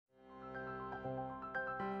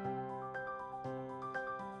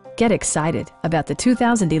Get excited about the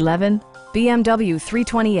 2011 BMW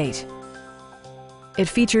 328. It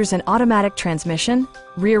features an automatic transmission,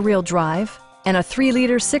 rear-wheel drive, and a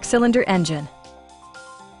 3-liter 6-cylinder engine.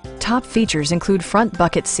 Top features include front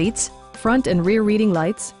bucket seats, front and rear reading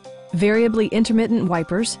lights, variably intermittent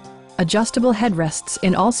wipers, adjustable headrests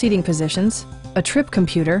in all seating positions, a trip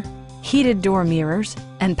computer, heated door mirrors,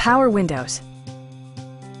 and power windows.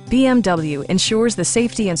 BMW ensures the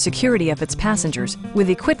safety and security of its passengers with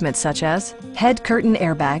equipment such as head curtain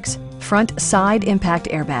airbags, front side impact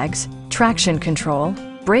airbags, traction control,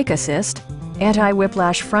 brake assist,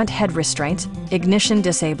 anti-whiplash front head restraints, ignition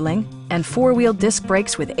disabling, and 4-wheel disc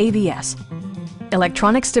brakes with ABS.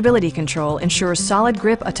 Electronic stability control ensures solid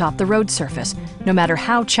grip atop the road surface, no matter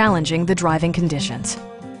how challenging the driving conditions.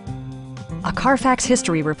 A Carfax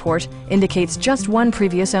history report indicates just one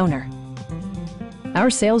previous owner. Our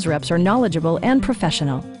sales reps are knowledgeable and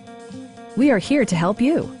professional. We are here to help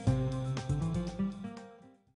you.